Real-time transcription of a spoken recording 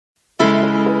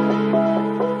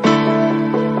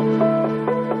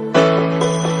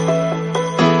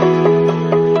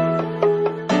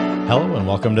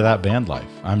Welcome to That Band Life.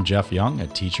 I'm Jeff Young, a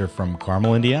teacher from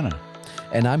Carmel, Indiana.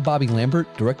 And I'm Bobby Lambert,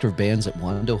 Director of Bands at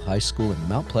Wando High School in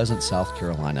Mount Pleasant, South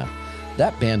Carolina.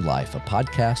 That Band Life, a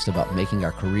podcast about making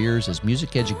our careers as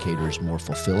music educators more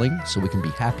fulfilling so we can be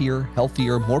happier,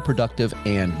 healthier, more productive,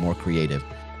 and more creative.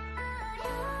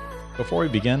 Before we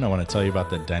begin, I want to tell you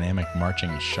about the Dynamic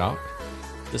Marching Shop.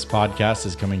 This podcast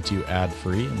is coming to you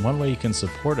ad-free, and one way you can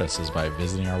support us is by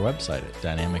visiting our website at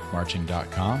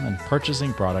dynamicmarching.com and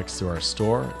purchasing products through our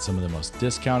store at some of the most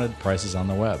discounted prices on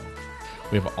the web.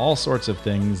 We have all sorts of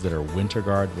things that are Winter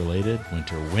Guard related,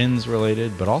 Winter Winds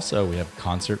related, but also we have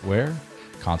concert wear,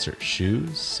 concert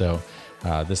shoes. So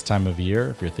this time of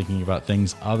year, if you're thinking about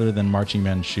things other than marching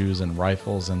band shoes and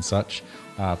rifles and such,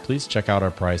 please check out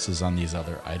our prices on these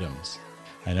other items.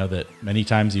 I know that many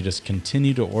times you just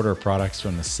continue to order products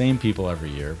from the same people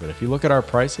every year, but if you look at our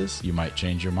prices, you might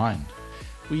change your mind.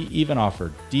 We even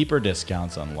offer deeper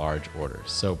discounts on large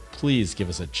orders, so please give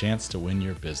us a chance to win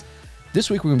your business. This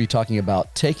week we're going to be talking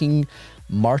about taking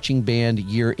marching band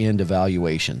year-end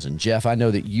evaluations. And Jeff, I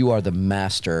know that you are the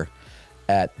master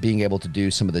at being able to do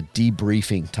some of the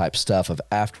debriefing type stuff of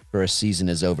after a season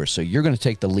is over. So you're going to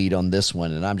take the lead on this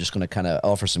one, and I'm just going to kind of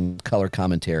offer some color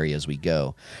commentary as we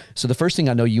go. So the first thing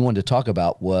I know you wanted to talk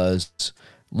about was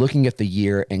looking at the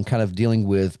year and kind of dealing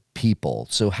with people.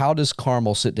 So how does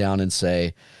Carmel sit down and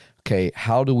say, okay,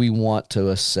 how do we want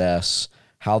to assess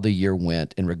how the year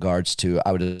went in regards to,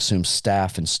 I would assume,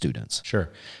 staff and students? Sure.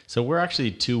 So we're actually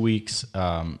 2 weeks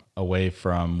away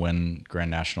from when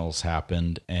Grand Nationals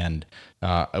happened. And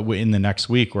in the next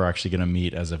week, we're actually going to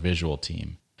meet as a visual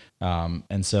team.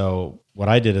 And so what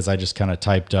I did is I just kind of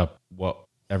typed up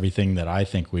everything that I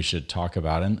think we should talk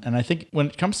about. And I think when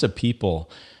it comes to people,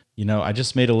 I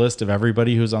just made a list of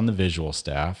everybody who's on the visual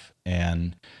staff.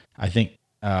 And I think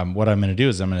what I'm going to do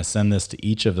is I'm going to send this to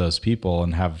each of those people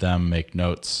and have them make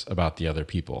notes about the other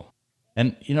people.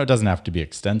 And, it doesn't have to be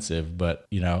extensive, but,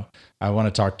 I want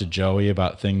to talk to Joey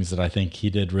about things that I think he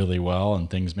did really well and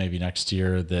things maybe next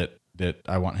year that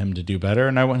I want him to do better.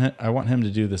 And I want him to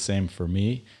do the same for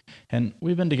me. And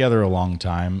we've been together a long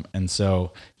time. And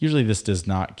so usually this does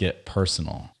not get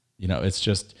personal. It's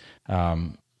just,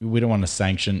 we don't want to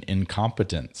sanction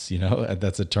incompetence.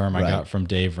 That's a term I got from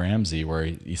Dave Ramsey, where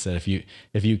he said, if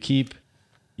you keep,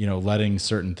 letting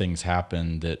certain things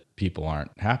happen that people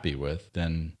aren't happy with,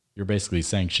 then you're basically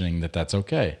sanctioning that that's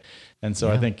okay. And so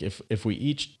I think if we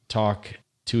each talk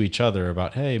to each other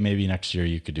about, hey, maybe next year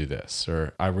you could do this,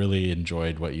 or I really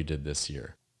enjoyed what you did this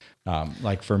year.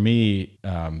 Like for me,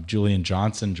 Julian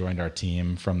Johnson joined our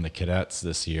team from the cadets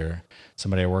this year.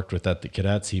 Somebody I worked with at the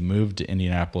cadets. He moved to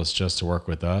Indianapolis just to work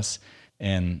with us.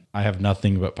 And I have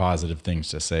nothing but positive things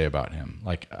to say about him.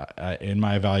 Like in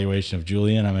my evaluation of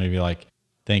Julian, I'm going to be like,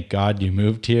 thank God you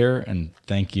moved here, and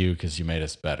thank you because you made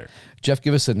us better. Jeff,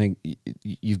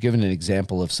 you've given an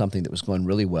example of something that was going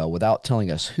really well without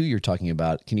telling us who you're talking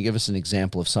about. Can you give us an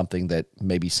example of something that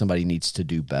maybe somebody needs to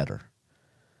do better?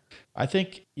 I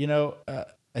think,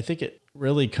 I think it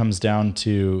really comes down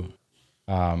to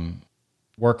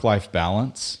work-life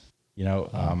balance.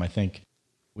 I think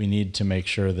we need to make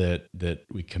sure that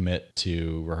we commit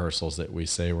to rehearsals that we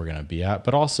say we're going to be at,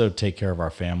 but also take care of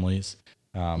our families.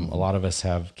 A lot of us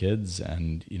have kids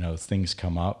and, things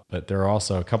come up, but there are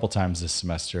also a couple times this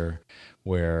semester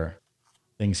where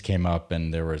things came up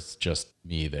and there was just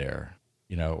me there,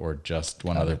 or just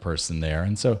one other person there.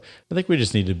 And so I think we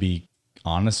just need to be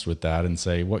honest with that and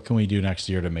say, what can we do next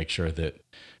year to make sure that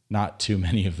not too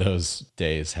many of those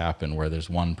days happen where there's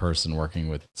one person working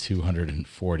with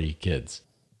 240 kids.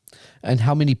 And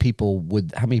how many people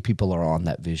are on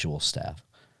that visual staff?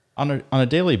 On a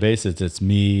daily basis, it's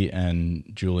me and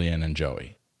Julian and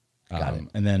Joey.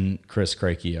 And then Chris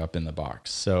Crakey up in the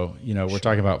box. So, we're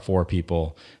talking about 4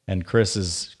 people, and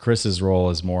Chris's role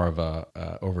is more of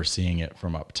overseeing it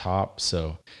from up top.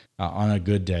 So on a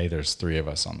good day, there's 3 of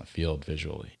us on the field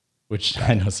visually, which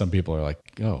I know some people are like,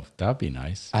 oh, that'd be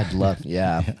nice. I'd love,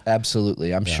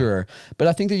 absolutely. I'm sure. But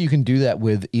I think that you can do that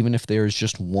with, even if there's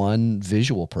just one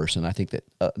visual person. I think that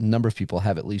a number of people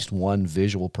have at least one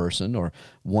visual person or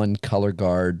one color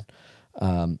guard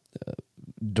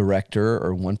director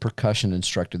or one percussion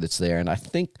instructor that's there. And I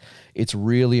think it's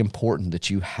really important that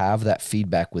you have that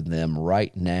feedback with them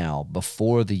right now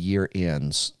before the year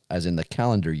ends, as in the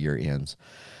calendar year ends.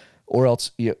 Or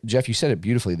else, Jeff, you said it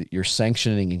beautifully, that you're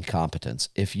sanctioning incompetence.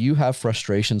 If you have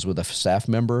frustrations with a staff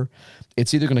member,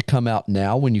 it's either going to come out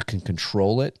now when you can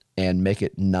control it and make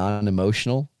it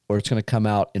non-emotional, or it's going to come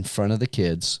out in front of the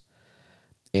kids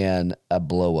and a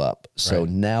blow up. So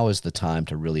now is the time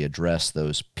to really address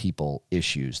those people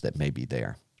issues that may be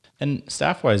there. And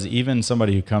staff-wise, even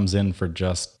somebody who comes in for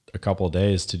just a couple of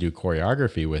days to do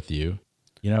choreography with you,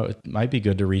 it might be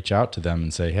good to reach out to them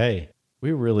and say, hey,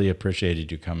 we really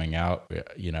appreciated you coming out.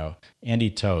 Andy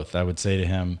Toth, I would say to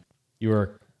him, you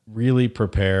were really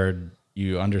prepared.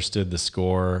 You understood the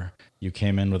score. You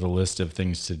came in with a list of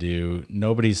things to do.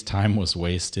 Nobody's time was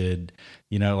wasted.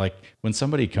 Like when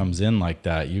somebody comes in like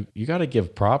that, you got to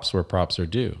give props where props are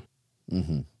due.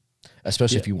 Mm-hmm.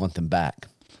 Especially if you want them back.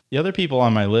 The other people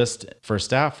on my list for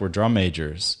staff were drum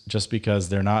majors, just because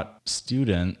they're not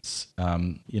students,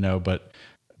 but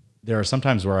there are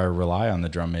sometimes where I rely on the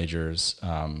drum majors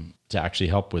to actually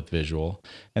help with visual.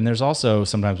 And there's also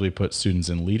sometimes we put students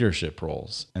in leadership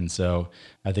roles. And so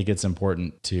I think it's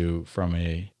important to, from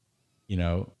a,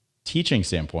 teaching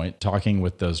standpoint, talking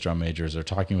with those drum majors or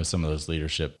talking with some of those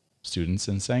leadership students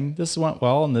and saying, this went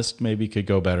well and this maybe could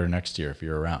go better next year if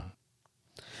you're around.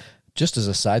 Just as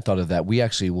a side thought of that, we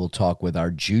actually will talk with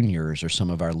our juniors or some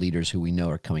of our leaders who we know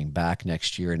are coming back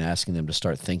next year and asking them to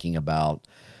start thinking about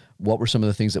what were some of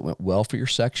the things that went well for your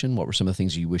section, what were some of the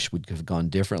things you wish would have gone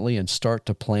differently, and start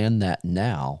to plan that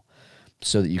now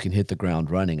so that you can hit the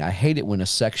ground running. I hate it when a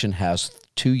section has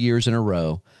 2 years in a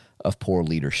row of poor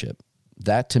leadership.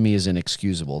 That to me is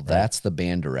inexcusable. Right. That's the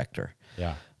band director.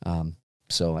 Yeah.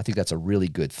 So I think that's a really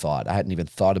good thought. I hadn't even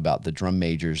thought about the drum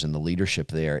majors and the leadership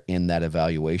there in that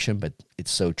evaluation, but it's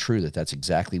so true that that's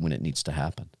exactly when it needs to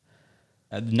happen.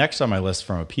 Next on my list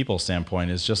from a people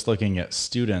standpoint is just looking at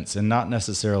students and not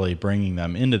necessarily bringing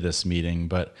them into this meeting.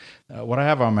 But what I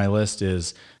have on my list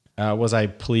is, was I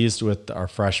pleased with our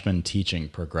freshman teaching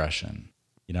progression?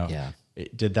 Yeah.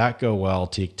 Did that go well,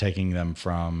 taking them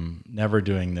from never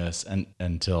doing this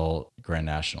until Grand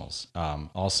Nationals?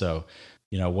 Also,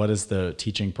 what is the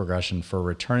teaching progression for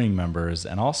returning members,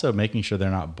 and also making sure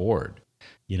they're not bored?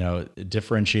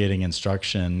 Differentiating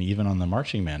instruction even on the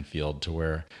marching band field to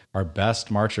where our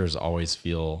best marchers always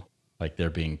feel like they're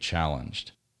being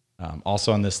challenged.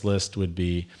 Also on this list would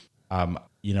be, I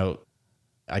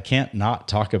can't not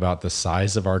talk about the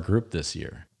size of our group this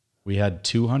year. We had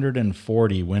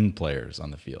 240 wind players on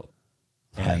the field.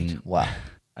 And wow.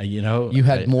 You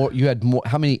had more.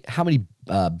 How many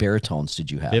baritones did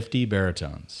you have? 50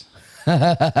 baritones.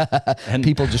 And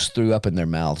people just threw up in their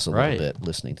mouths a right. little bit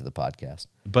listening to the podcast.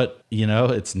 But,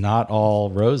 it's not all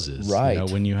roses. Right.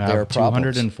 When you have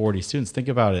 240 students, think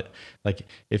about it. Like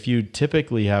if you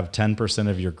typically have 10%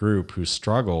 of your group who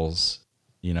struggles,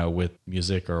 with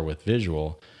music or with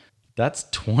visual, that's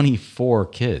 24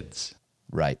 kids.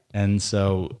 Right. And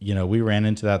so, we ran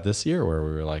into that this year where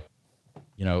we were like,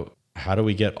 how do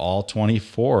we get all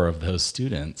 24 of those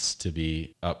students to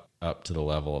be up to the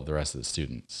level of the rest of the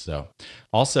students? So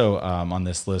also on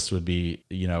this list would be,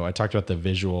 I talked about the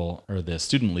visual or the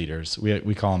student leaders.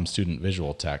 We call them student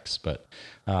visual techs, but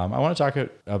I want to talk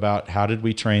about how did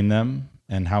we train them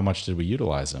and how much did we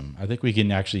utilize them? I think we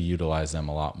can actually utilize them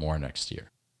a lot more next year.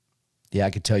 Yeah, I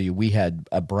could tell you we had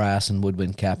a brass and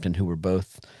woodwind captain who were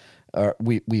both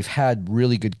we've had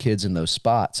really good kids in those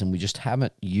spots, and we just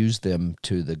haven't used them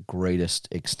to the greatest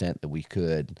extent that we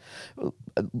could.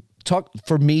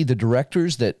 For me, the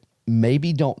directors that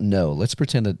maybe don't know, let's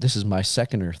pretend that this is my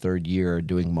second or third year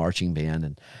doing marching band,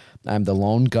 and I'm the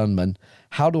lone gunman.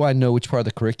 How do I know which part of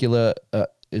the curricula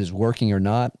is working or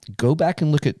not? Go back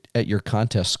and look at your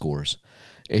contest scores.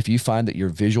 If you find that your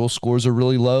visual scores are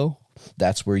really low,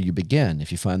 that's where you begin.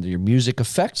 If you find that your music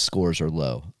effects scores are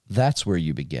low, that's where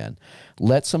you begin.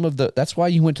 That's why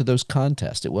you went to those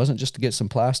contests. It wasn't just to get some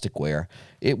plasticware.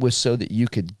 It was so that you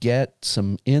could get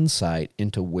some insight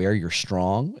into where you're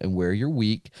strong and where you're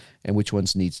weak and which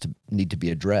ones need to be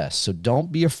addressed. So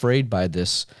don't be afraid by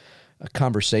this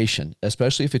conversation,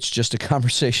 especially if it's just a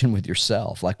conversation with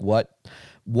yourself. Like what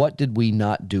did we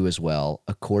not do as well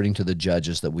according to the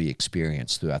judges that we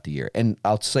experienced throughout the year? And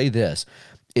I'll say this,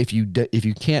 if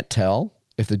you can't tell,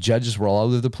 if the judges were all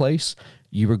over the place,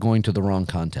 you were going to the wrong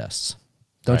contests.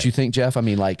 Don't right. you think, Jeff? I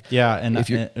mean, yeah.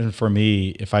 And for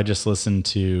me, if I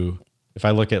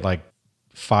look at like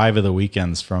 5 of the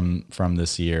weekends from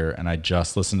this year, and I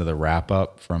just listen to the wrap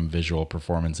up from visual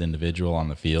performance individual on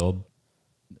the field,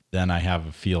 then I have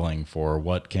a feeling for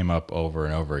what came up over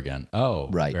and over again. Oh,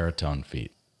 right. Baritone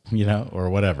feet, or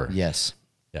whatever. Yes.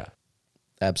 Yeah,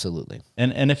 absolutely.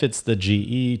 And if it's the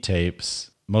GE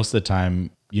tapes, most of the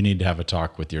time you need to have a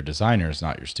talk with your designers,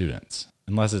 not your students.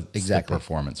 Unless it's exactly the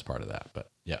performance part of that, but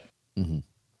yeah. Mm-hmm.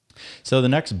 So the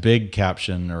next big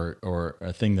caption or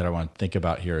a thing that I want to think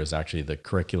about here is actually the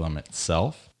curriculum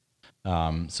itself.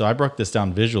 So I broke this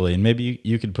down visually, and maybe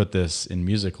you could put this in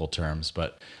musical terms,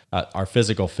 but our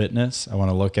physical fitness, I want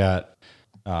to look at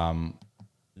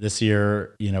this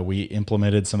year. We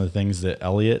implemented some of the things that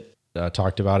Elliot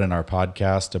talked about in our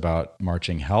podcast about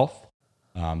marching health.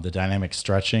 The dynamic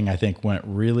stretching, I think, went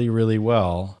really, really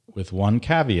well, with one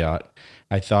caveat.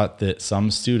 I thought that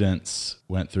some students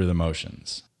went through the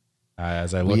motions.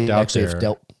 As I looked We out actually have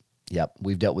there,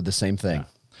 we've dealt with the same thing.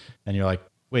 and you're like,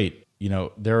 wait,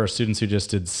 there are students who just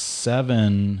did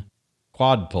 7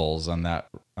 quad pulls on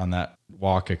that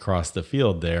walk across the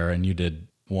field there, and you did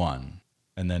 1,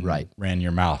 and then ran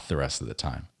your mouth the rest of the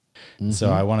time. Mm-hmm.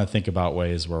 So I want to think about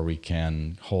ways where we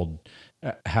can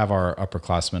have our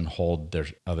upperclassmen hold their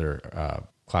other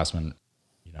classmen,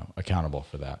 accountable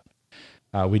for that.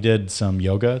 We did some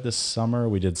yoga this summer.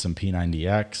 We did some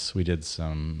P90X. We did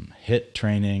some HIIT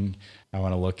training. I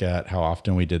want to look at how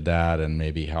often we did that and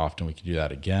maybe how often we can do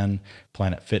that again.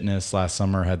 Planet Fitness last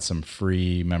summer had some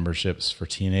free memberships for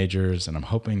teenagers, and I'm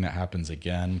hoping that happens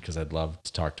again because I'd love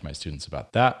to talk to my students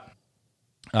about that.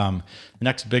 The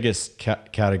next biggest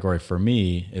category for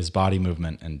me is body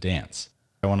movement and dance.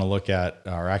 I want to look at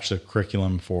our actual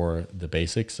curriculum for the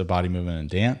basics of body movement and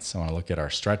dance. I want to look at our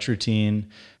stretch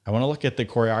routine. I want to look at the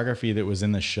choreography that was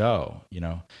in the show,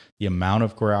 the amount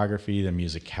of choreography, the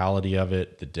musicality of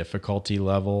it, the difficulty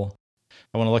level.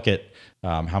 I want to look at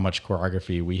how much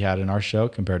choreography we had in our show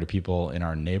compared to people in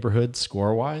our neighborhood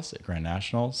score-wise at Grand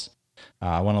Nationals.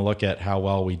 I want to look at how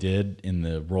well we did in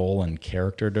the role and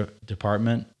character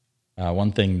department.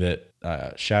 One thing that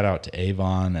shout out to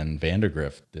Avon and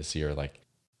Vandergrift this year,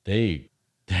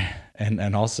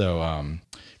 and also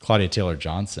Claudia Taylor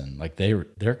Johnson,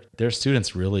 their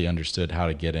students really understood how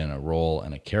to get in a role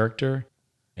and a character,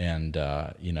 and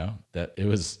that it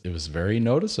was very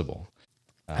noticeable.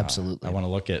 Absolutely. I want to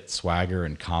look at swagger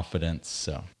and confidence.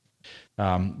 So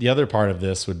the other part of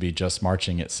this would be just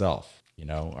marching itself.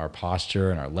 Our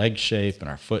posture and our leg shape and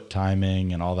our foot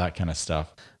timing and all that kind of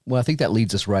stuff. Well, I think that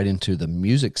leads us right into the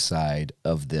music side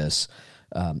of this.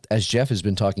 As Jeff has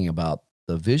been talking about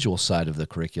the visual side of the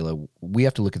curricula, we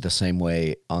have to look at the same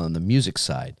way on the music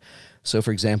side. So,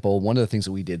 for example, one of the things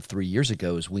that we did 3 years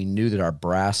ago is we knew that our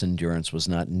brass endurance was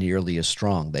not nearly as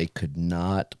strong. They could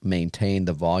not maintain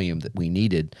the volume that we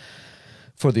needed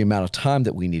for the amount of time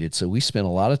that we needed. So we spent a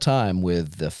lot of time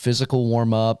with the physical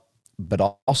warm-up,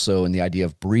 but also in the idea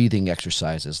of breathing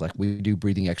exercises. Like, we do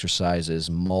breathing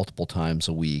exercises multiple times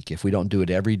a week. If we don't do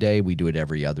it every day, we do it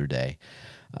every other day.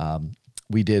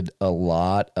 We did a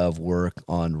lot of work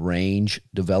on range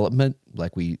development.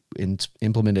 Like, we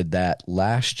implemented that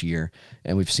last year,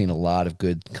 and we've seen a lot of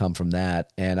good come from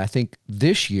that. And I think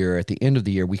this year, at the end of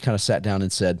the year, we kind of sat down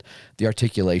and said the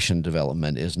articulation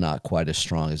development is not quite as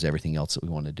strong as everything else that we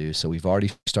want to do. So we've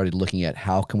already started looking at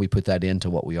how can we put that into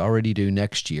what we already do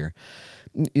next year.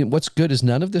 What's good is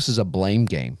none of this is a blame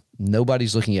game.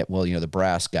 Nobody's looking at, the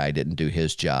brass guy didn't do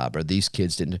his job or these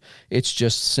kids didn't. It's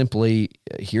just simply,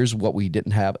 here's what we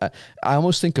didn't have. I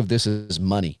almost think of this as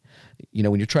money.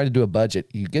 When you're trying to do a budget,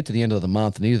 you get to the end of the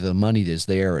month and either the money is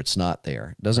there or it's not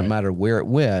there. It doesn't matter where it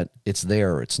went, it's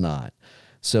there or it's not.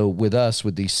 So with us,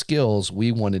 with these skills,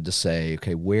 we wanted to say,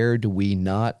 okay, where do we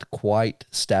not quite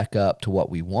stack up to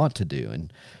what we want to do?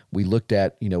 And we looked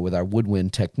at, with our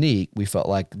woodwind technique, we felt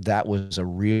like that was a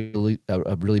really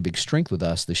big strength with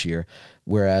us this year,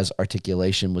 whereas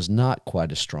articulation was not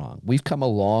quite as strong. We've come a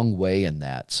long way in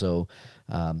that. So,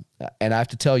 and I have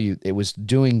to tell you, it was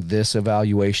doing this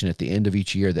evaluation at the end of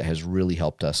each year that has really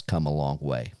helped us come a long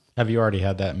way. Have you already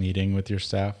had that meeting with your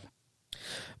staff?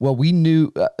 Well, we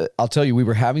knew, I'll tell you, we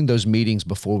were having those meetings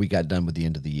before we got done with the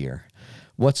end of the year.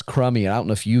 What's crummy, and I don't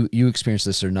know if you experienced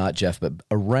this or not, Jeff, but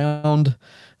around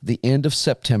the end of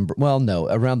September,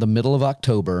 around the middle of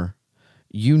October,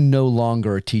 you no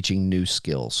longer are teaching new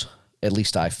skills. At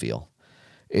least I feel.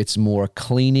 It's more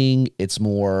cleaning. It's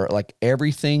more like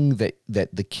everything that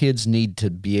the kids need to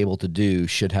be able to do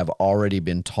should have already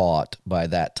been taught by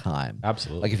that time.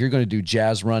 Absolutely. Like, if you're going to do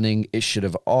jazz running, it should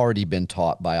have already been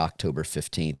taught by October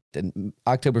 15th. And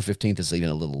October 15th is even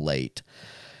a little late.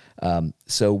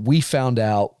 So we found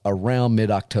out around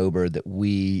mid-October that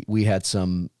we had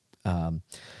some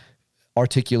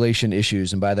articulation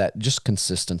issues, and by that, just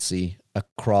consistency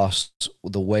across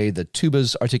the way the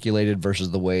tubas articulated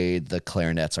versus the way the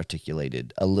clarinets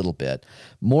articulated a little bit.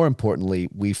 More importantly,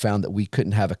 we found that we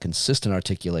couldn't have a consistent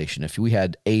articulation. If we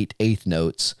had 8 eighth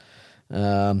notes,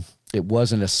 it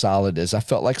wasn't as solid as I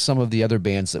felt like some of the other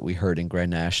bands that we heard in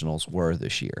Grand Nationals were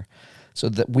this year. So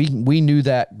that we knew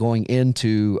that going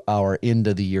into our end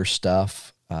of the year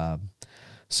stuff.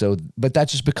 But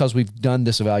that's just because we've done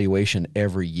this evaluation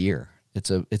every year.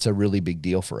 It's a really big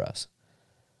deal for us.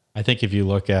 I think if you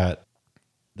look at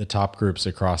the top groups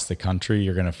across the country,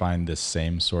 you're going to find this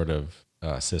same sort of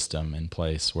system in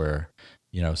place where,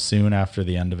 soon after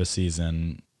the end of a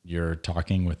season, You're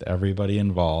talking with everybody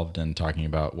involved and talking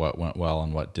about what went well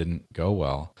and what didn't go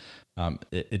well.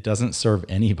 It doesn't serve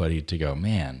anybody to go,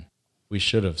 man, we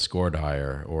should have scored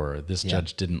higher, or this Yeah.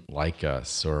 judge didn't like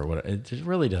us, or what. It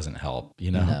really doesn't help.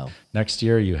 No. Next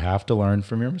year you have to learn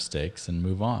from your mistakes and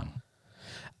move on.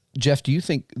 Jeff, do you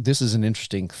think this is an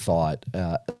interesting thought?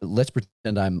 Let's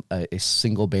pretend I'm a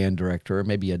single band director, or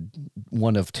maybe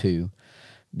one of two,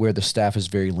 where the staff is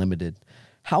very limited.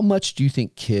 How much do you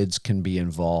think kids can be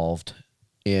involved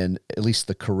in at least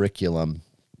the curriculum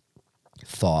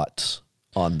thoughts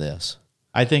on this?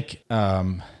 I think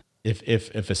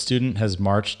if a student has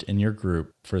marched in your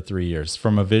group for 3 years,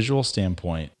 from a visual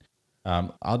standpoint,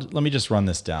 let me just run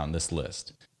this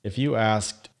list. If you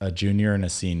asked a junior and a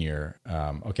senior,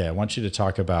 okay, I want you to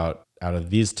talk about, out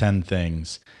of these 10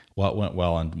 things, what went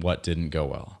well and what didn't go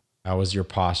well. How was your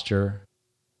posture,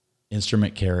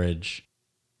 instrument carriage,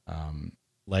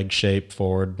 leg shape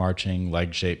forward marching,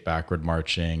 leg shape backward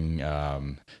marching,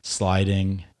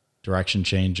 sliding, direction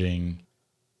changing,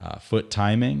 foot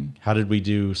timing? How did we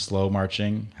do slow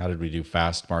marching? How did we do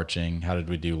fast marching? How did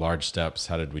we do large steps?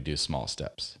 How did we do small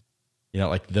steps?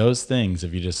 Like those things,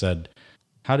 if you just said,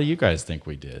 how do you guys think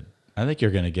we did? I think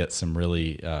you're going to get some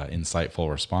really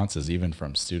insightful responses, even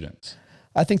from students.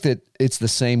 I think that it's the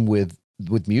same with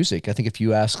music. I think if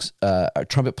you ask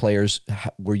trumpet players,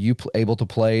 were you able to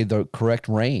play the correct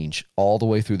range all the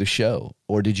way through the show?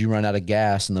 Or did you run out of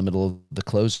gas in the middle of the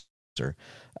closer?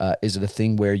 Is it a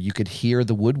thing where you could hear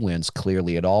the woodwinds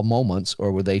clearly at all moments,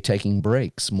 or were they taking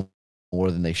breaks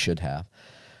more than they should have?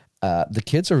 The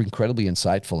kids are incredibly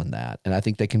insightful in that, and I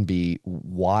think they can be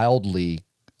wildly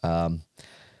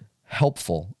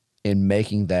helpful in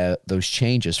making those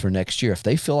changes for next year. If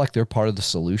they feel like they're part of the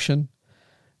solution,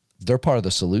 they're part of the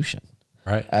solution,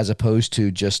 right? As opposed to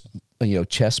just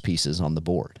chess pieces on the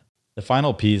board. The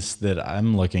final piece that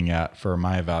I'm looking at for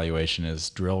my evaluation is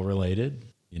drill related.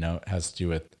 It has to do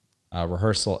with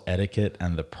rehearsal etiquette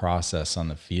and the process on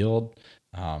the field.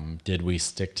 Did we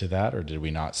stick to that, or did we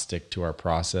not stick to our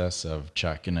process of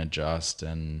check and adjust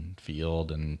and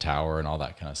field and tower and all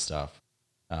that kind of stuff?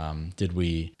 Are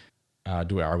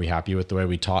we happy with the way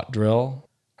we taught drill?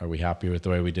 Are we happy with the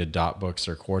way we did dot books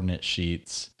or coordinate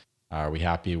sheets? Are we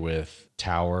happy with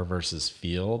tower versus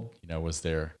field? Was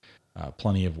there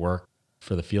plenty of work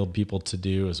for the field people to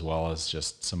do, as well as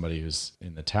just somebody who's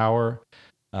in the tower?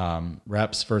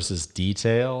 Reps versus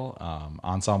detail,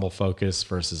 ensemble focus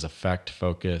versus effect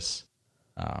focus.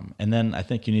 And then I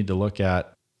think you need to look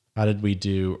at, how did we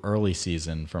do early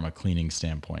season from a cleaning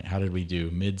standpoint? How did we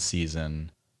do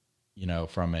mid-season,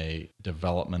 from a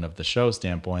development of the show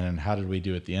standpoint? And how did we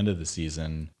do at the end of the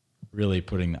season, really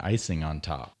putting the icing on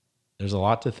top? There's a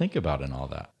lot to think about in all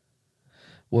that.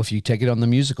 Well, if you take it on the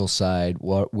musical side,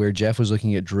 where Jeff was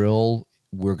looking at drill,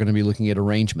 we're going to be looking at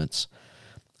arrangements.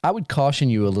 I would caution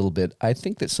you a little bit. I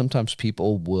think that sometimes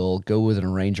people will go with an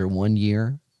arranger 1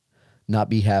 year, not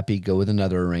be happy, go with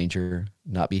another arranger,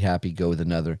 not be happy, go with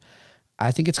another.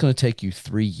 I think it's going to take you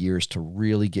 3 years to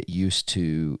really get used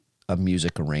to a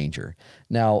music arranger.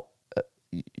 Now,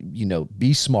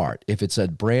 be smart. If it's a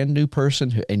brand new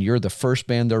person and you're the first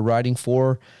band they're writing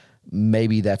for,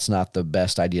 maybe that's not the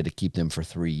best idea to keep them for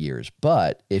 3 years.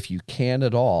 But if you can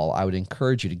at all, I would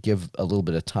encourage you to give a little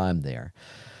bit of time there.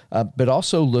 But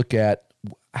also look at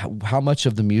how much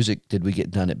of the music did we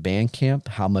get done at band camp?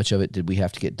 How much of it did we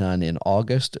have to get done in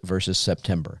August versus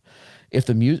September?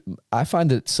 I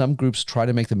find that some groups try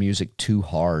to make the music too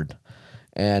hard,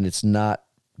 and it's not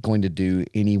going to do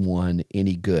anyone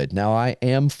any good. Now, I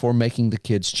am for making the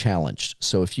kids challenged.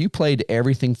 So if you played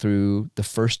everything through the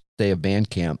first day of band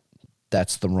camp,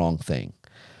 that's the wrong thing.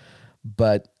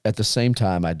 But at the same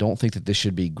time, I don't think that this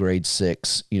should be grade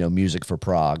 6, music for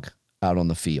Prague out on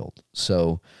the field.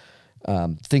 So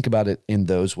think about it in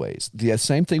those ways. The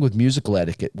same thing with musical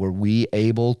etiquette. Were we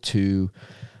able to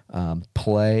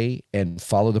play and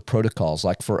follow the protocols?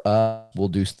 Like for us, we'll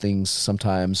do things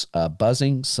sometimes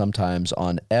buzzing, sometimes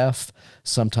on F,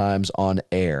 sometimes on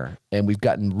air. And we've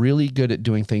gotten really good at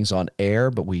doing things on air,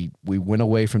 but we went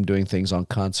away from doing things on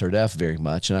concert F very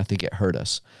much, and I think it hurt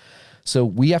us. So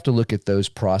we have to look at those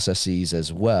processes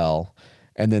as well.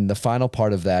 And then the final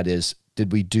part of that is,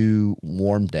 did we do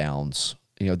warm downs?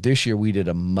 This year we did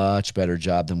a much better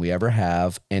job than we ever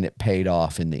have, and it paid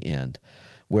off in the end.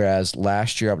 Whereas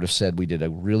last year I would have said we did a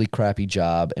really crappy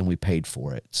job and we paid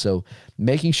for it. So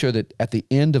making sure that at the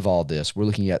end of all this, we're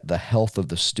looking at the health of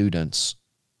the students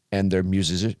and their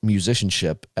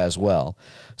musicianship as well.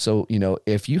 So,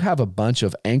 if you have a bunch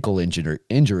of ankle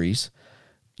injuries,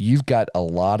 you've got a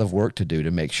lot of work to do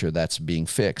to make sure that's being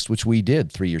fixed, which we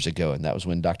did 3 years ago. And that was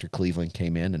when Dr. Cleveland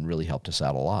came in and really helped us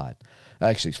out a lot.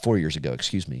 Actually, 4 years ago,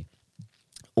 excuse me.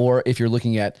 Or if you're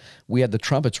looking at, we had the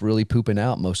trumpets really pooping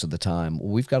out most of the time.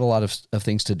 We've got a lot of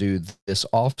things to do this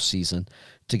off season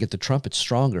to get the trumpets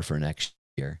stronger for next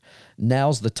year.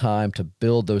 Now's the time to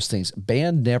build those things.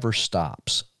 Band never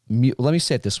stops. Let me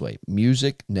say it this way.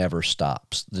 Music never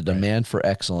stops. The demand for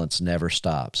excellence never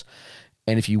stops.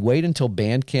 And if you wait until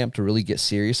band camp to really get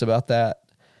serious about that,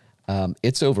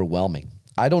 it's overwhelming.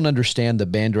 I don't understand the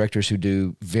band directors who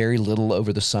do very little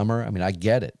over the summer. I mean, I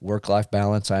get it. Work-life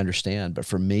balance, I understand. But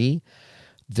for me,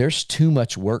 there's too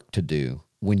much work to do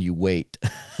when you wait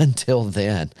until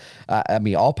then. I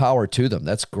mean, all power to them.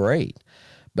 That's great.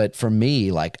 But for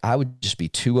me, like, I would just be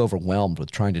too overwhelmed with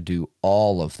trying to do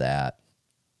all of that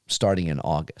starting in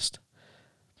August.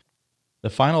 The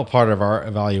final part of our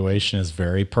evaluation is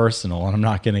very personal, and I'm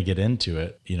not going to get into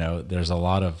it. There's a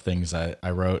lot of things I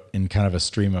wrote in kind of a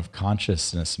stream of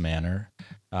consciousness manner,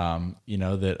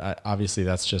 that obviously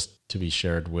that's just to be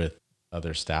shared with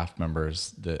other staff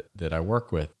members that I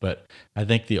work with. But I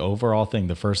think the overall thing,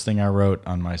 the first thing I wrote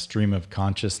on my stream of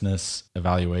consciousness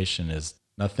evaluation is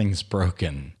nothing's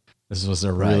broken. This was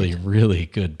a really, really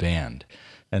good band.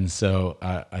 And so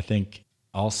I think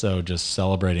also just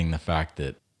celebrating the fact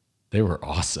that they were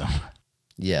awesome.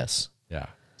 Yes. Yeah.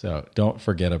 So don't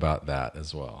forget about that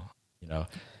as well.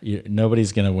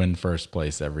 Nobody's going to win first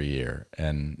place every year,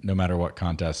 and no matter what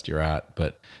contest you're at,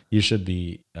 but you should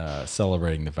be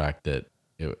celebrating the fact that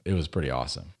it was pretty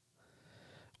awesome.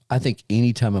 I think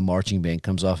anytime a marching band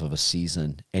comes off of a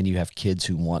season and you have kids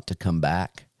who want to come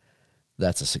back,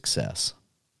 that's a success.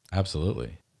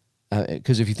 Absolutely.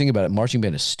 Because if you think about it, marching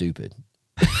band is stupid.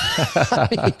 I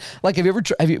mean, like, have you ever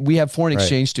we have foreign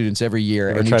exchange students every year,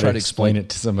 and we try to explain it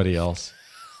to somebody else.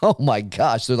 Oh my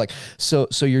gosh. They're like, so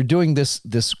you're doing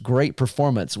this great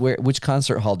performance. Which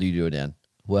concert hall do you do it in?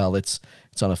 Well, it's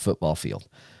on a football field.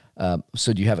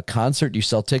 So do you have a concert? Do you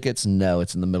sell tickets? No,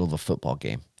 it's in the middle of a football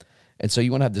game. And so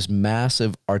you want to have this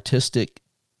massive artistic,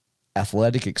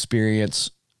 athletic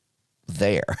experience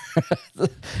there.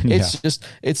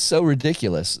 It's so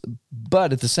ridiculous.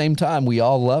 But at the same time, we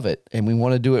all love it and we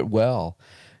want to do it well.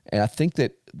 And I think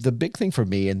that the big thing for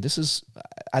me, and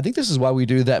I think this is why we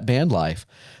do That Band Life.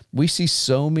 We see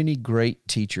so many great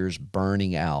teachers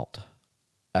burning out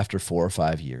after 4 or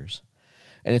 5 years.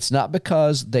 And it's not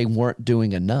because they weren't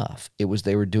doing enough. It was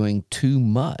they were doing too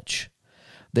much.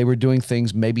 They were doing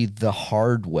things maybe the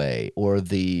hard way, or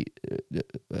the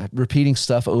repeating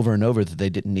stuff over and over that they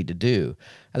didn't need to do.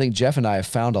 I think Jeff and I have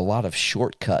found a lot of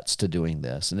shortcuts to doing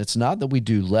this. And it's not that we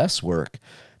do less work.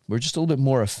 We're just a little bit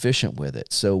more efficient with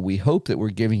it. So we hope that we're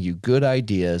giving you good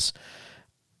ideas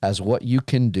as what you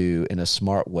can do in a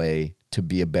smart way to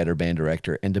be a better band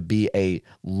director and to be a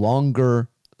longer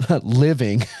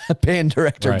living band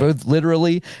director, both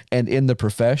literally and in the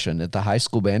profession at the high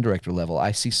school band director level.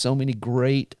 I see so many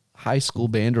great high school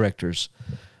band directors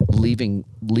leaving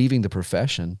the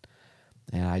profession,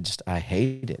 and I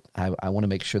hate it. I want to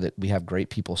make sure that we have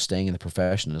great people staying in the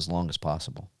profession as long as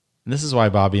possible. And this is why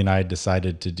Bobby and I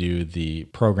decided to do the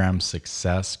program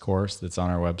success course that's on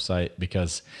our website,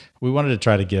 because we wanted to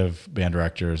try to give band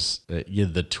directors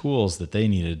the tools that they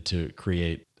needed to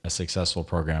create a successful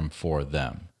program for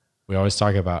them. We always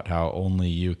talk about how only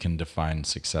you can define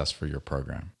success for your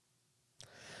program.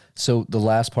 So the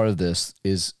last part of this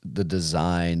is the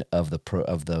design of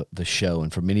the show,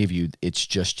 and for many of you, it's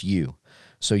just you.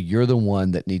 So you're the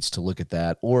one that needs to look at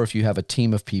that, or if you have a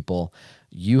team of people,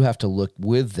 you have to look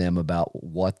with them about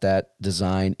what that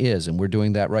design is, and we're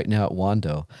doing that right now at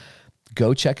Wando.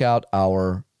 Go check out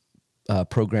our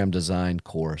program design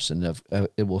course, and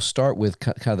it will start with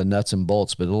kind of the nuts and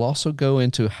bolts, but it'll also go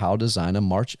into how to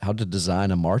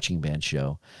design a marching band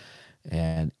show,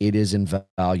 and it is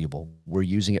invaluable. We're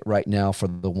using it right now for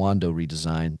the Wando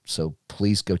redesign, so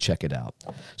please go check it out.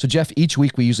 So Jeff, each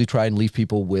week we usually try and leave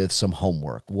people with some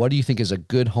homework. What do you think is a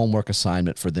good homework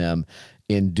assignment for them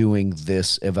in doing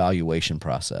this evaluation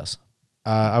process?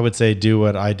 I would say do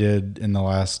what I did in the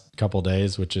last couple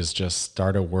days, which is just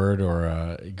start a Word or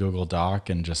a Google Doc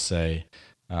and just say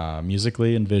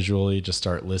musically and visually, just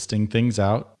start listing things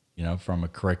out, from a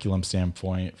curriculum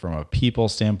standpoint, from a people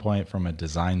standpoint, from a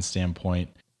design standpoint.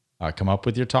 Come up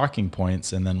with your talking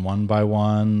points, and then one by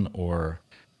one, or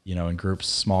in groups,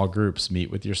 small groups,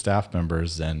 meet with your staff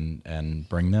members and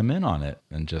bring them in on it,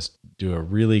 and just do a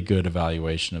really good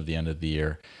evaluation of the end of the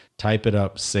year. Type it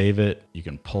up, save it. You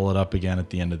can pull it up again at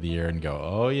the end of the year and go,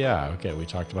 oh yeah, okay, we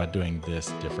talked about doing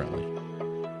this differently.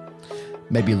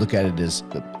 Maybe look at it as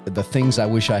the things I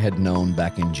wish I had known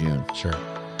back in June. Sure.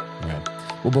 Right.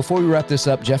 Well, before we wrap this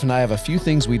up, Jeff and I have a few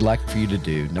things we'd like for you to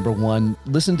do. Number one,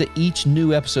 listen to each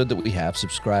new episode that we have.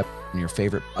 Subscribe on your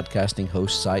favorite podcasting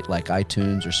host site like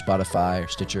iTunes or Spotify or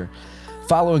Stitcher.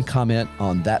 Follow and comment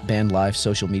on That Band Life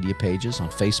social media pages. On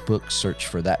Facebook, search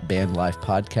for That Band Life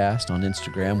Podcast. On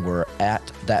Instagram, we're at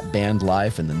That Band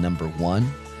Life and the number 1.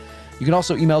 You can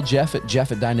also email Jeff at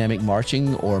Dynamic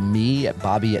Marching or me at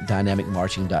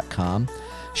Bobby@dynamicmarching.com.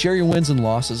 Share your wins and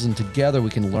losses, and together we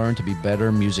can learn to be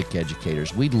better music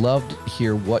educators. We'd love to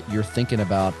hear what you're thinking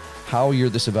about, how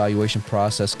this evaluation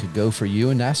process could go for you,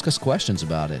 and ask us questions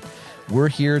about it. We're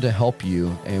here to help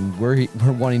you, and we're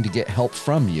wanting to get help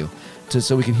from you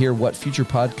so we can hear what future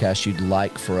podcasts you'd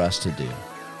like for us to do.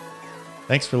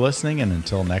 Thanks for listening, and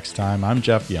until next time, I'm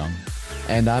Jeff Young.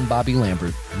 And I'm Bobby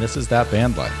Lambert. And this is That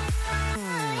Band Life.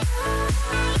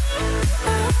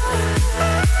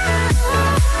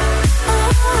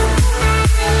 Oh,